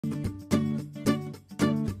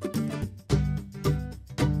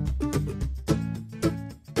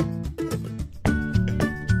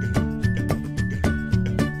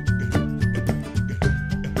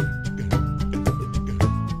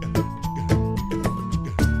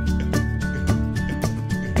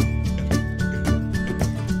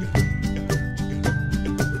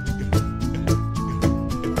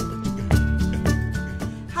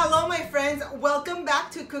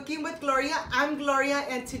I'm Gloria,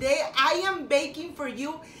 and today I am baking for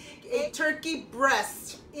you a turkey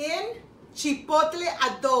breast in chipotle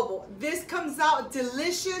adobo. This comes out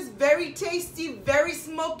delicious, very tasty, very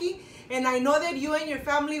smoky, and I know that you and your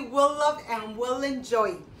family will love and will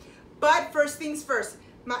enjoy. But first things first,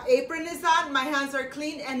 my apron is on, my hands are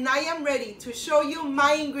clean, and I am ready to show you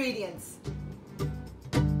my ingredients.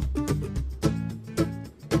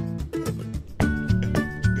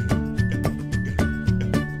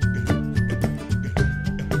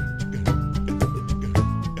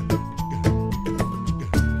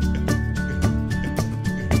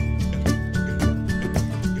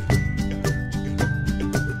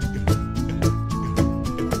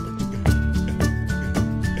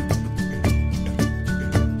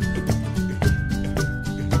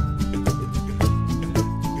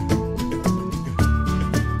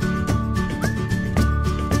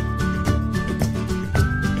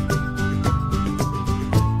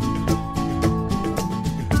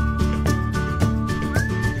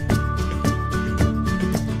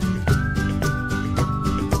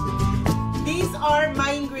 Are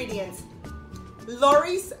my ingredients: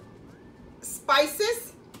 Lawry's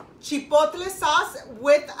spices, chipotle sauce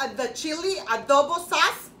with the chili adobo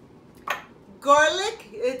sauce, garlic,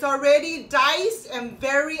 it's already diced and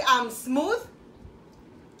very smooth,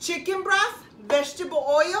 chicken broth, vegetable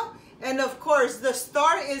oil, and of course the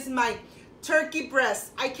star is my turkey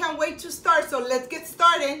breast. I can't wait to start, so let's get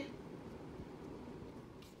started.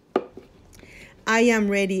 I am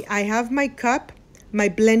ready. I have my cup, my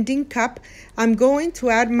blending cup. I'm going to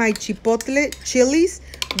add my chipotle chilies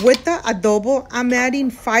with the adobo. I'm adding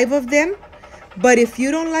 5 of them, but if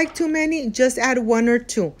you don't like too many, just add 1 or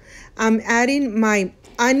 2. I'm adding my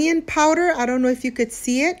onion powder. I don't know if you could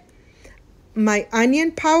see it. My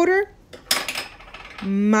onion powder,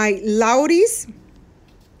 my lawry's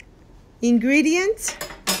ingredients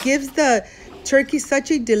gives the turkey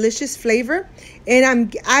such a delicious flavor. And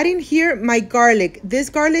I'm adding here my garlic. This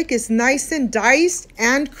garlic is nice and diced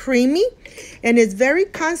and creamy, and it's very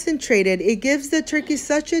concentrated. It gives the turkey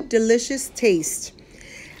such a delicious taste.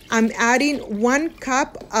 I'm adding 1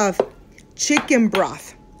 cup of chicken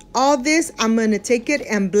broth. All this, I'm going to take it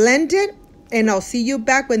and blend it, and I'll see you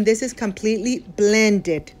back when this is completely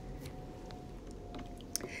blended.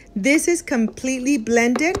 This is completely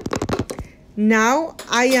blended. Now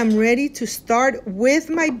I am ready to start with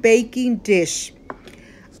my baking dish.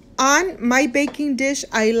 On my baking dish,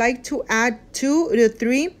 I like to add 2 to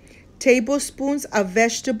 3 tablespoons of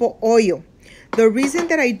vegetable oil. The reason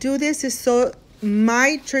that I do this is so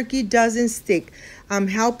my turkey doesn't stick. I'm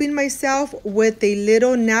helping myself with a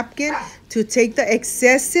little napkin to take the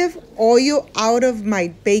excessive oil out of my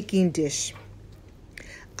baking dish.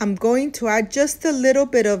 I'm going to add just a little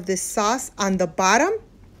bit of this sauce on the bottom.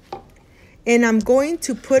 And I'm going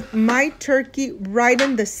to put my turkey right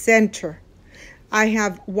in the center. I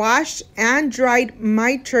have washed and dried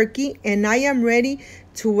my turkey, and I am ready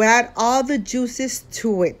to add all the juices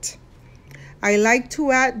to it. I like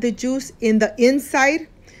to add the juice in the inside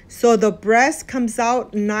so the breast comes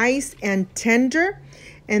out nice and tender.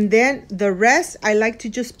 And then the rest, I like to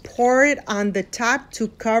just pour it on the top to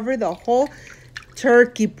cover the whole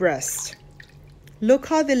turkey breast. Look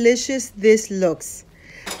how delicious this looks.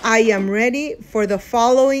 I am ready for the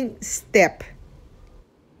following step.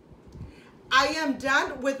 I am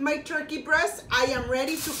done with my turkey breast. I am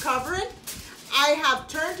ready to cover it. I have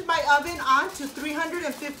turned my oven on to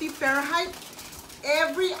 350 Fahrenheit.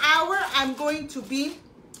 Every hour I'm going to be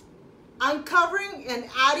uncovering and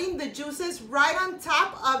adding the juices right on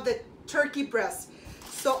top of the turkey breast.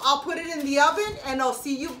 So I'll put it in the oven and I'll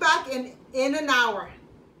see you back in an hour.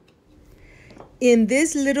 In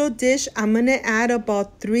this little dish, I'm going to add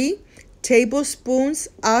about 3 tablespoons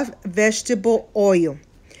of vegetable oil.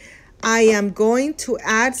 I am going to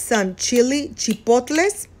add some chili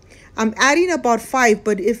chipotles. I'm adding about 5,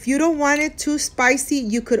 but if you don't want it too spicy,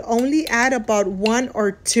 you could only add about 1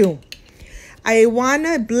 or 2. I want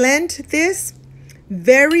to blend this,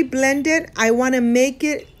 very blended. I want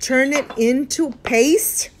to turn it into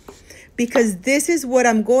paste, because this is what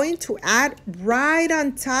I'm going to add right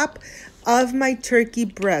on top of my turkey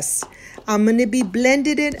breast. I'm going to be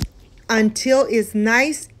blending it until it's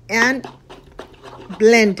nice and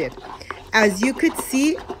blended. As you could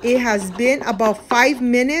see, it has been about 5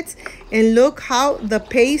 minutes, and look how the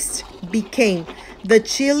paste became. The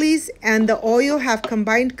chilies and the oil have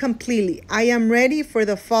combined completely. I am ready for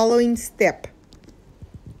the following step.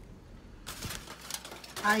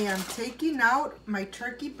 I am taking out my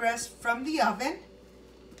turkey breast from the oven.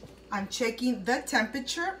 I'm checking the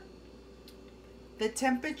temperature. The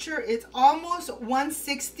temperature is almost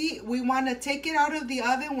 160. We want to take it out of the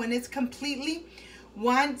oven when it's completely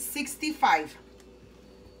 165.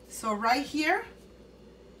 So right here,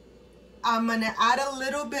 I'm going to add a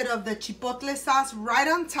little bit of the chipotle sauce right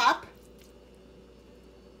on top.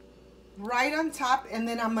 Right on top, and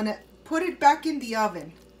then I'm going to put it back in the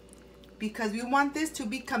oven because we want this to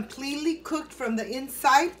be completely cooked from the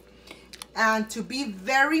inside and to be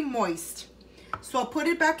very moist. So I'll put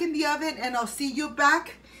it back in the oven and I'll see you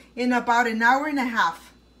back in about an hour and a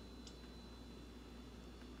half.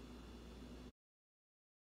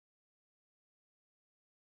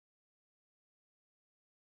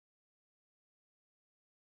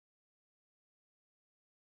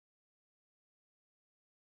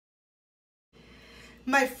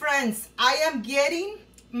 My friends, I am getting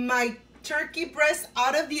my turkey breast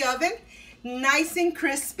out of the oven, nice and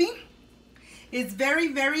crispy. It's very,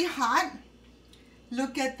 very hot.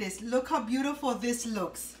 Look at this. Look how beautiful this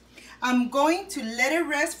looks. I'm going to let it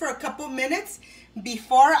rest for a couple minutes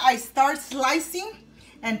before I start slicing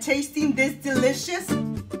and tasting this delicious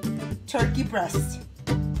turkey breast.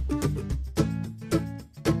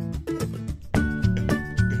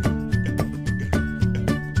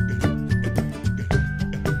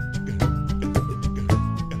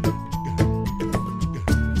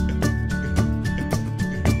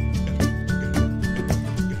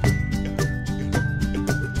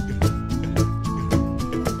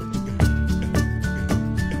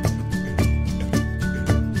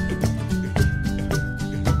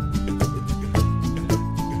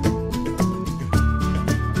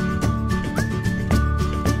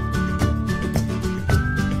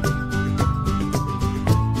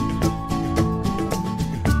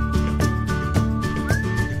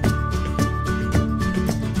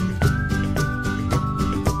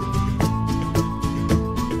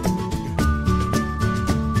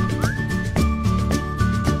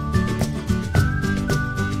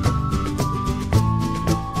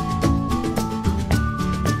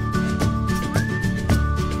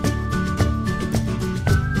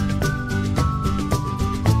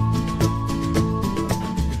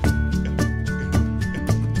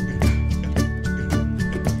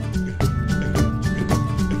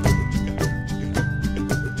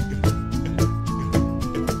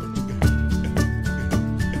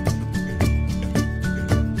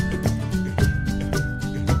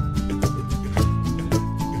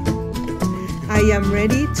 I am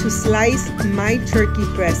ready to slice my turkey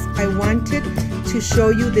breast. I wanted to show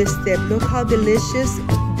you this step. Look how delicious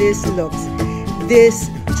this looks. This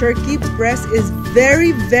turkey breast is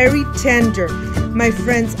very, very tender. My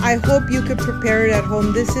friends, I hope you could prepare it at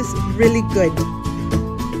home. This is really good.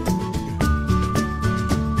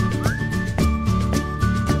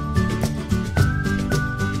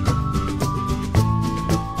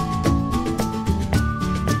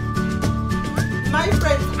 My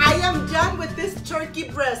friends, I am done with this turkey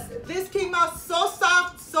breast. This came out so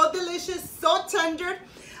soft, so delicious, so tender.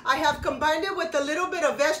 I have combined it with a little bit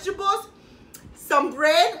of vegetables, some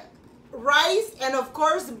bread, rice, and of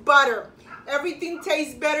course butter. Everything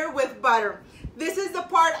tastes better with butter. This is the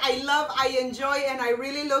part I love, I enjoy, and I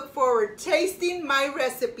really look forward tasting my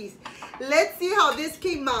recipes. Let's see how this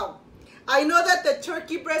came out. I know that the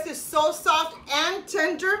turkey breast is so soft and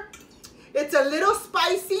tender. It's a little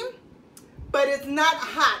spicy, but it's not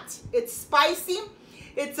hot. It's spicy.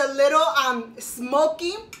 It's a little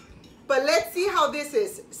smoky. But let's see how this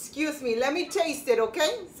is. Excuse me. Let me taste it,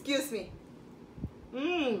 okay? Excuse me.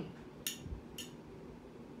 Mmm.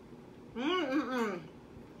 Mmm.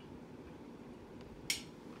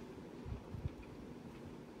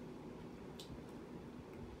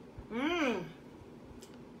 Mmm.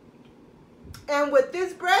 And with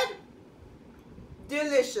this bread,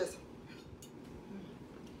 delicious.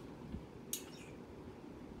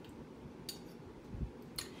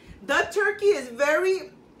 The turkey is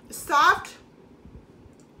very soft,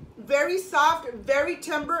 very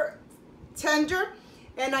tender,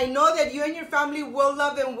 and I know that you and your family will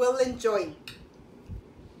love and will enjoy.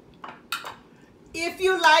 If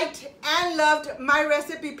you liked and loved my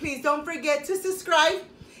recipe, please don't forget to subscribe,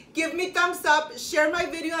 give me thumbs up, share my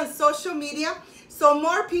video on social media so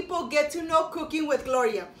more people get to know Cooking with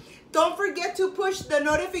Gloria. Don't forget to push the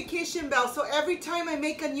notification bell so every time I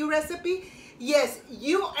make a new recipe, yes,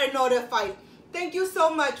 you are notified. Thank you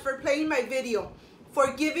so much for playing my video,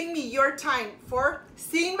 for giving me your time, for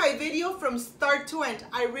seeing my video from start to end.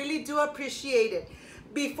 I really do appreciate it.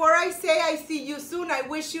 Before I say I see you soon, I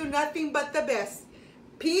wish you nothing but the best.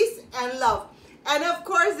 Peace and love. And of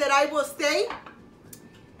course that I will stay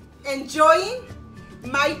enjoying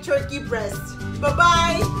my turkey breast.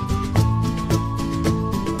 Bye-bye.